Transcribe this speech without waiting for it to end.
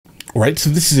All right, so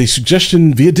this is a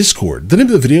suggestion via Discord. The name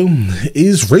of the video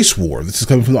is Race War. This is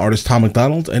coming from the artists Tom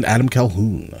MacDonald and Adam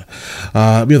Calhoun. We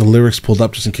have the lyrics pulled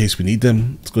up just in case we need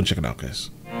them. Let's go and check it out, guys.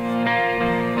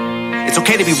 It's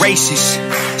okay to be racist,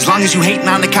 as long as you hating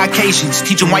on the Caucasians,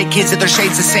 teaching white kids that their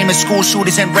shade's the same as school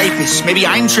shooters and rapists. Maybe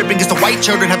I'm tripping because the white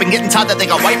children have been getting taught that they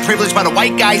got white privilege by the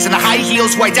white guys in the high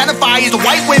heels who identify as the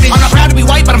white women. I'm not proud to be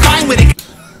white, but I'm fine with it.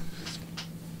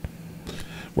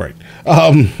 Right.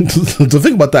 The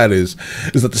thing about that is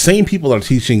that the same people that are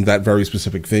teaching that very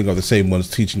specific thing are the same ones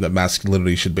teaching that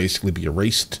masculinity should basically be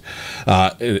erased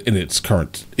in its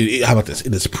current, how about this,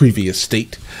 in its previous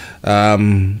state.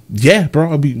 Yeah, bro,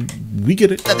 I mean, we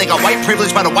get it. That they got white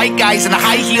privilege by the white guys in the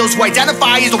high heels who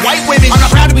identify as the white women. I'm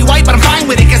not proud to be white, but I'm fine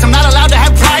with it, because I'm not allowed to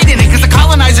have pride in it, because the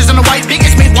colonizers and the white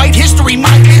bigots made white history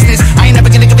my business. I ain't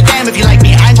never gonna give a damn if you like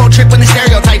me. I ain't gon' trip when they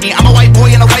stereotype me. I'm a white boy,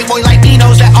 and a white boy like me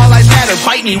knows that all lives matter.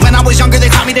 Bite me. When I was younger, they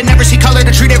taught me to never see color,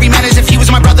 to treat every man as if he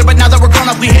was my brother. But now that we're grown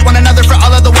up, we hate one another for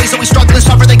all of the ways that we struggle and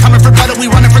suffer. They coming for blood, and we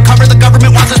running for cover. The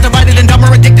government wants us divided and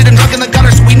dumber, addicted and drunk in the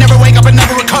gutter, so we never wake up and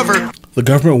never recover. The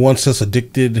government wants us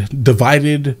addicted,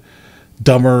 divided,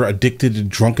 dumber, addicted, and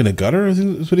drunk in a gutter,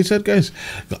 is what he said, guys.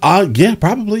 Yeah,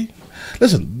 probably.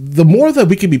 Listen, the more that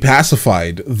we can be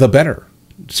pacified, the better.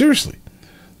 Seriously.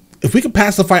 If we can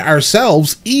pacify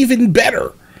ourselves, even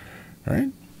better. Right?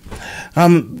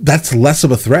 That's less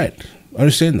of a threat.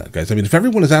 Understand that, guys. I mean, if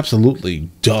everyone is absolutely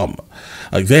dumb,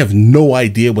 like they have no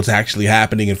idea what's actually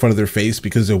happening in front of their face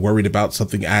because they're worried about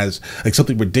something as like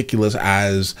something ridiculous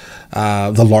as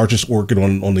the largest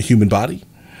organ on the human body.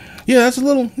 Yeah, that's a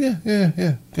little,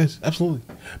 yeah, guys, absolutely.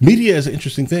 Media is an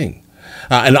interesting thing.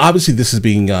 And obviously this is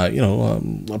being,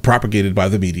 propagated by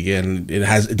the media, and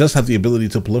it does have the ability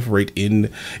to proliferate in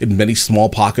many small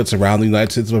pockets around the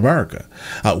United States of America.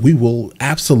 We will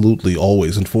absolutely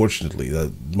always, unfortunately,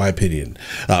 my opinion,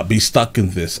 be stuck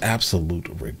in this absolute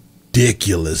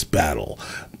ridiculous battle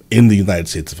in the United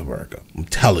States of America. I'm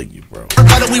telling you, bro.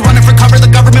 We running for cover.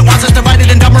 The government wants us divided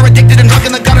and dumber, addicted and drunk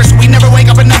in the gutter, so we never wake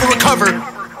up and never recover.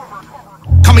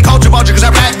 Call me culture vulture because I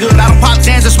rap good. I don't pop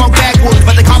Zans or smoke backwoods,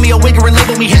 but they call me a wigger and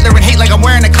label me Hitler and hate like I'm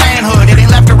wearing a Klan hood. It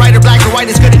ain't left or right or black or white,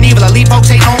 it's good and evil. Elite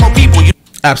folks ain't normal people.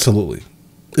 Absolutely.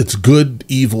 It's good,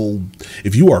 evil.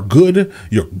 If you are good,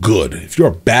 you're good. If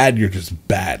you're bad, you're just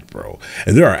bad, bro.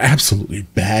 And there are absolutely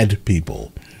bad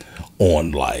people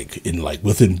on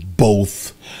within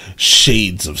both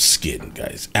shades of skin,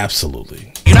 guys.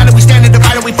 Absolutely. United we stand and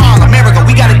divided we fall. America,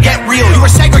 we gotta get real. You were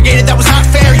segregated, that was not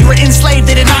fair. You were enslaved,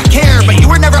 they did not care. But you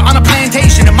were never on a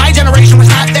plantation, and my generation was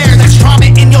not there. That's trauma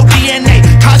in your DNA,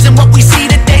 causing what we see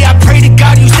today. I pray to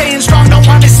God you staying strong. Don't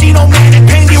want to see no man in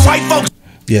pain. You white folks.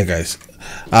 Yeah, guys.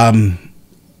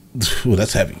 Well,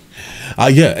 that's heavy.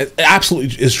 Yeah, it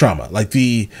absolutely is trauma. Like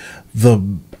the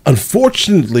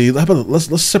unfortunately, how about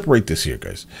let's separate this here,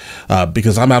 guys,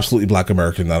 because I'm absolutely Black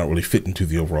American. And I don't really fit into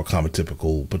the overall common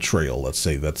typical portrayal. Let's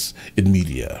say that's in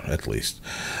media, at least.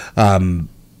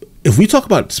 If we talk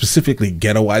about specifically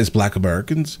ghettoized Black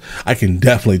Americans, I can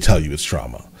definitely tell you it's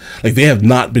trauma. Like they have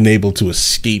not been able to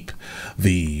escape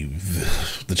the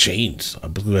chains. I'll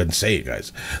go ahead and say it,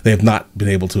 guys. They have not been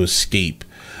able to escape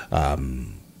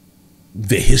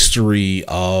the history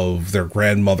of their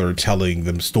grandmother telling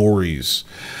them stories,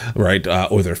 right?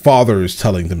 Or their fathers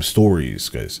telling them stories,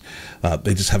 guys.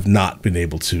 They just have not been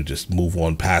able to just move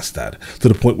on past that to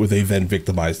the point where they then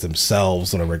victimize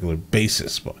themselves on a regular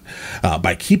basis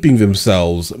by keeping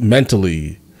themselves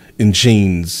mentally in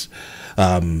chains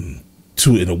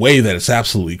in a way that it's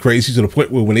absolutely crazy, to the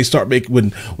point where when they start making,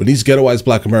 when these ghettoized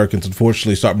Black Americans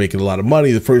unfortunately start making a lot of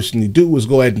money, the first thing you do is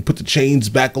go ahead and put the chains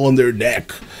back on their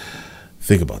neck.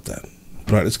 Think about that.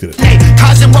 All right, let's get it. Hey,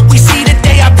 causing what we see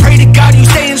today, I pray to God you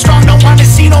staying strong. Don't want to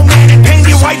see no man in pain.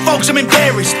 You white folks, I'm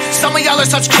embarrassed. Some of y'all are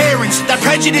such Karens. That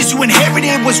prejudice you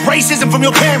inherited was racism from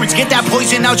your parents. Get that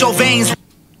poison out your veins.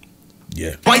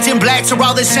 Yeah. Whites and blacks are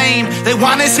all the same. They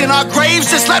want us in our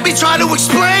graves. Just let me try to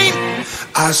explain.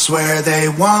 I swear they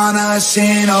want us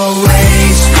in a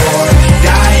race war,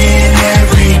 dying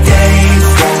every day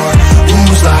for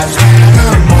whose lives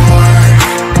matter more.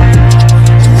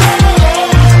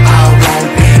 I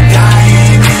won't be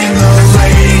dying in the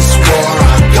race war.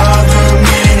 Our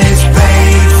government is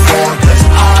paid for, 'cause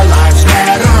our lives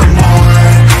matter more.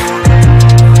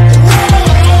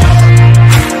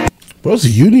 Bro, those are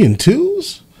Union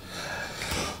 2s?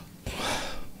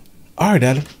 All right,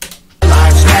 Adam.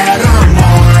 Lives matter more.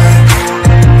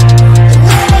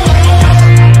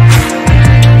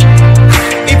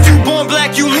 If you born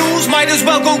black, you lose. Might as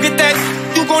well go get that.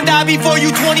 You gon' die before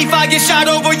you 25, get shot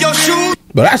over your shoes.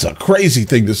 But that's a crazy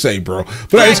thing to say, bro. But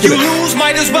Black, you lose.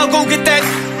 Might as well go get that.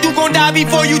 You gon' die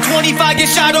before you 25, get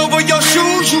shot over your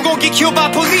shoes. You gon' get killed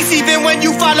by police even when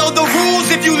you follow the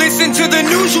rules. If you listen to the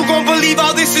news, you gon' believe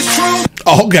all this is true.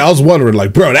 Oh, okay, I was wondering,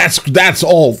 like, bro, that's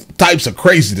all types of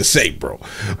crazy to say, bro.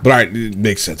 But all right, it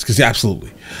makes sense, because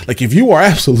absolutely. Like, if you are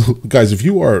guys, if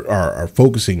you are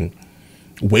focusing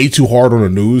way too hard on the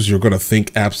news, you're going to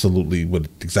think absolutely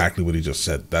exactly what he just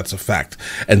said. That's a fact.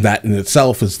 And that in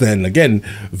itself is then, again,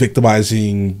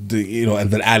 victimizing,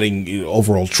 and then adding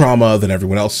overall trauma. Then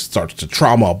everyone else starts to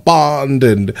trauma bond,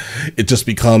 and it just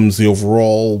becomes the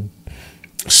overall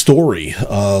story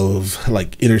of,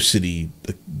 like, inner city,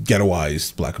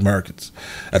 ghettoized Black Americans.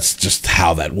 That's just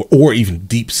how that, or even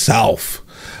Deep South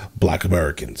Black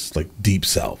Americans, like Deep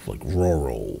South, like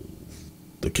rural,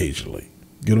 occasionally.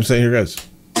 You know what I'm saying here, guys?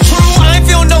 True, I ain't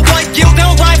feel no white guilt.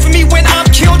 They'll ride for me when I'm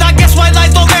killed. I guess white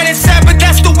lies don't matter, sad, but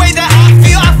that's the way that I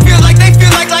feel. I feel like they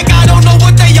feel like I don't know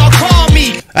what they all call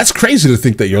me. That's crazy to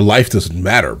think that your life doesn't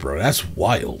matter, bro. That's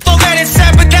wild. Don't matter,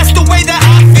 sad, but that's the way that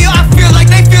I feel. I feel like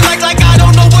they feel like I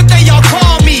don't know what they all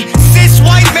call me. Cis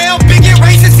white male, bigot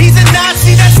racist, he's a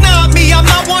Nazi. That's not me. I'm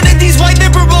not one of these white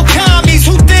liberal commies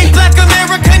who think Black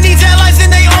America needs allies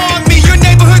in they army. Your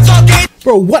neighborhood's all gay.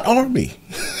 Bro, what army?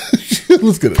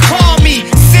 Let's get it. Call me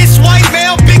cis white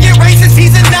male, bigot racist,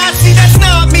 he's a Nazi. That's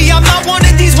not me. I'm not one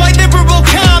of these white liberal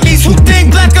commies who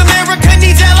think Black America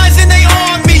needs allies in they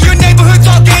army. Your neighborhood's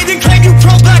all gay, then claim you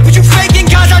pro-black, but you faking.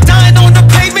 Guys are dying on the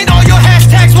pavement. All your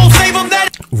hashtags won't save them.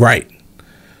 That right.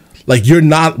 Like, you're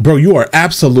not, bro, you are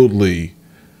absolutely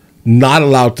not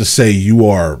allowed to say you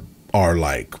are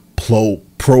like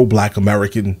pro-Black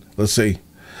American, let's say,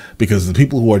 because the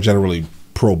people who are generally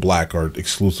pro-Black are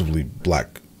exclusively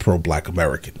pro-Black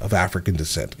American of African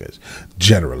descent, guys.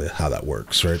 Generally, how that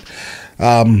works, right?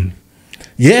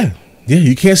 Yeah,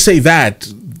 you can't say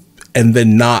that and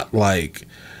then not, like,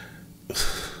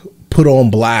 put on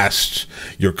blast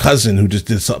your cousin who just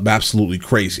did something absolutely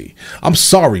crazy. I'm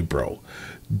sorry, bro.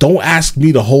 Don't ask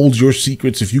me to hold your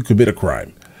secrets if you commit a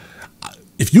crime.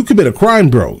 If you commit a crime,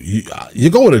 bro,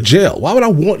 you're going to jail. Why would I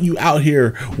want you out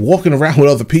here walking around with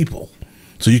other people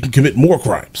so you can commit more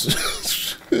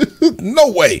crimes?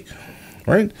 No way.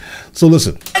 Right? So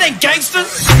listen. ain't gangster.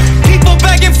 People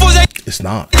begging for their It's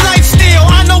not. life steal.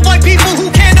 I know white people who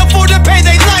can't afford to pay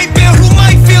their light bill, who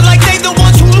might feel like they the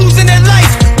ones who losing their life,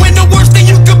 when the worst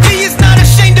thing you could be is not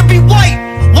ashamed to be white.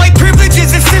 White privilege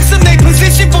is a system they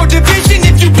position for division.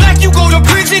 If you black, you go to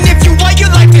prison. If you white,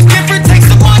 your life is different. Take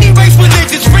some money, race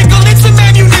religion, sprinkle in some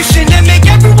ammunition, and make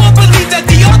everyone believe that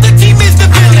the other team is the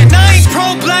villain. I ain't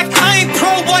pro-black, I ain't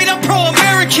pro-white, I'm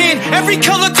pro-American. Every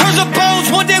color turns to bones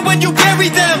one day when you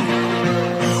bury them.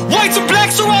 Whites and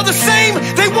blacks are all the same.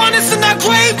 They want us in our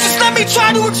grave. Just let me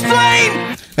try to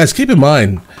explain. Guys, keep in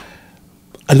mind,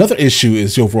 another issue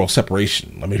is the overall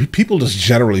separation. I mean, people just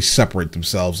generally separate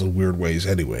themselves in weird ways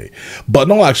anyway. But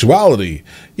in all actuality,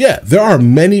 yeah, there are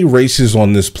many races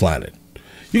on this planet.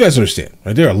 You guys understand,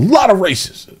 right? There are a lot of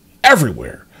races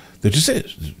everywhere. There just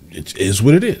is. It is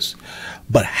what it is.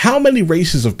 But how many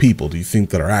races of people do you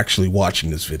think that are actually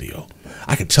watching this video?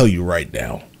 I can tell you right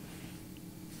now.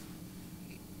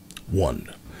 One.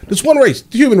 There's one race,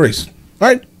 the human race. All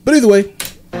right? But either way.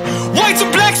 Whites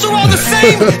and blacks are all the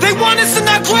same. They want us in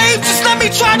our grave. Just let me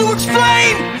try to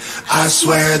explain. I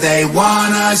swear they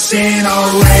want us in a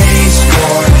race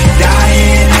war,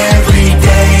 dying every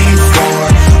day for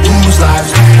whose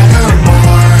lives matter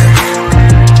more.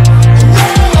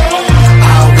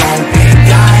 I won't be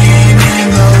dying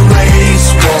in the race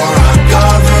war. Our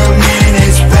government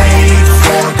is paid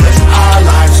for, 'cause our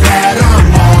lives matter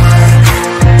more.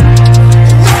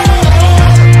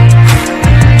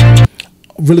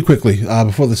 Really quickly,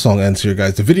 before the song ends here,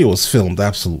 guys, the video was filmed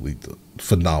absolutely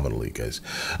phenomenally, guys.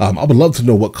 I would love to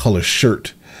know what color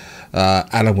shirt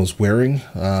Adam was wearing.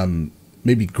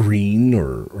 Maybe green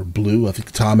or blue. I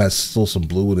think Tom has still some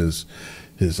blue in his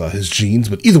jeans.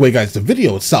 But either way, guys, the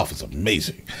video itself is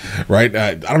amazing, right?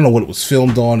 I don't know what it was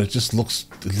filmed on. It just looks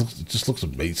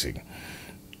amazing.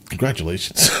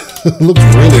 Congratulations. It looks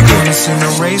really good. Us in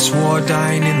a race war,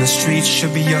 dying in the streets.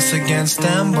 Should be us against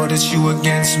them, but it's you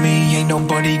against me. Ain't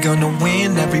nobody gonna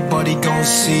win. Everybody gon'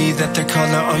 see that the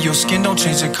color of your skin don't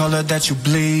change the color that you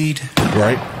bleed.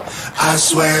 Right? I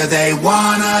swear they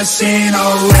want us in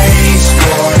a race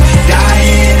war,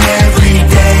 dying every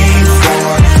day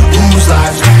for whose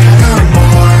lives matter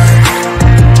more.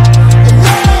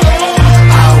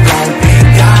 I won't be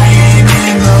dying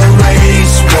in the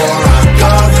race war. Our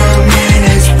government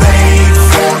is paid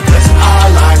for, 'cause our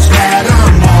lives matter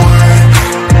more.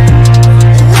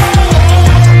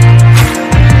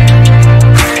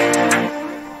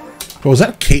 Bro, was that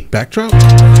a Kate backdrop?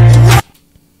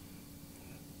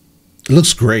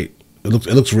 looks great. It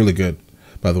looks really good,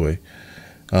 by the way.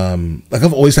 Like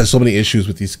I've always had so many issues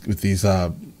with these.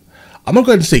 I'm not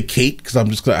going to say Kate because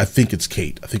I think it's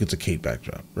Kate. I think it's a Kate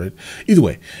backdrop, right? Either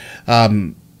way,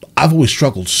 I've always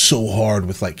struggled so hard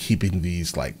with like keeping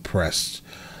these like pressed,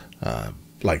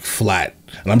 like flat.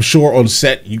 And I'm sure on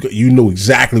set you know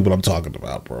exactly what I'm talking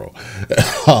about, bro.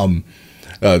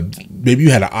 Maybe you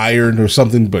had an iron or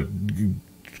something, but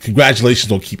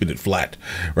congratulations on keeping it flat,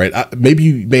 right? Maybe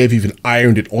you may have even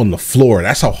ironed it on the floor.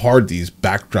 That's how hard these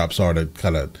backdrops are to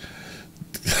kind of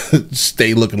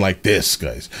stay looking like this,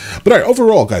 guys. But all right,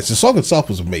 overall, guys, the song itself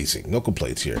was amazing. No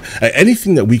complaints here.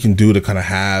 Anything that we can do to kind of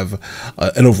have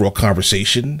an overall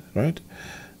conversation, right?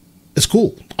 It's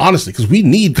cool, honestly, because we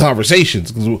need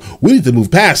conversations, because we need to move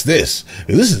past this.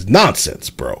 This is nonsense,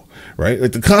 bro, right?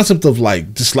 Like the concept of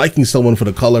like disliking someone for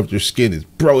the color of their skin is,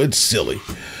 bro, it's silly.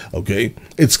 Okay,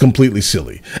 it's completely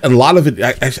silly, and a lot of it,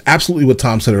 absolutely what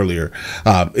Tom said earlier,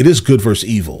 it is good versus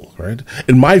evil, right?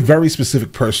 In my very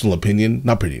specific personal opinion,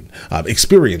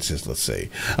 experiences, let's say,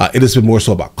 it has been more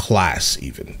so about class,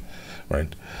 even,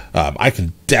 right? I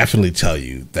can definitely tell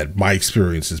you that my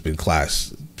experience has been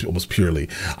class almost purely.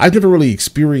 I've never really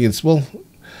experienced, well,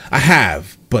 I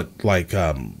have, but like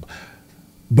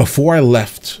before I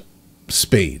left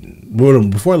Spain,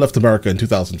 before I left America in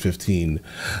 2015,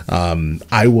 I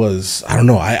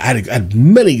had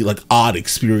many like odd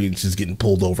experiences getting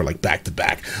pulled over like back to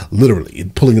back, literally,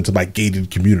 and pulling into my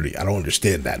gated community. I don't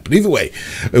understand that, but either way,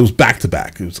 it was back to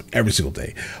back. It was like every single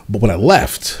day. But when I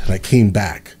left and I came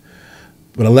back,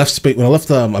 when I left Spain, when I left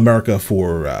America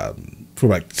for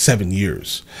like 7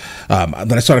 years. Then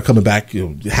I started coming back,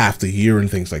 half the year and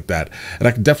things like that. And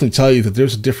I can definitely tell you that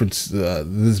there's a difference.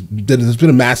 There's been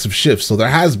a massive shift. So there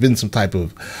has been some type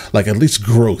of, like, at least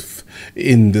growth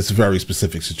in this very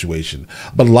specific situation.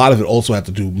 But a lot of it also had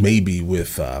to do maybe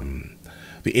with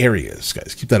the areas,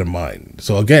 guys. Keep that in mind.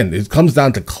 So again, it comes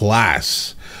down to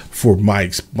class for my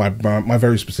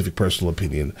very specific personal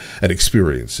opinion and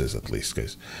experiences, at least,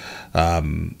 guys.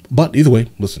 But either way,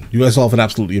 listen, you guys all have an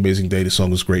absolutely amazing day. The song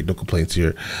was great, no complaints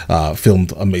here.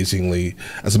 Filmed amazingly.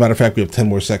 As a matter of fact, we have 10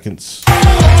 more seconds. All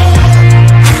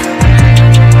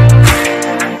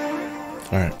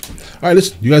right,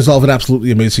 listen, you guys all have an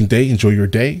absolutely amazing day. Enjoy your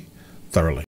day thoroughly.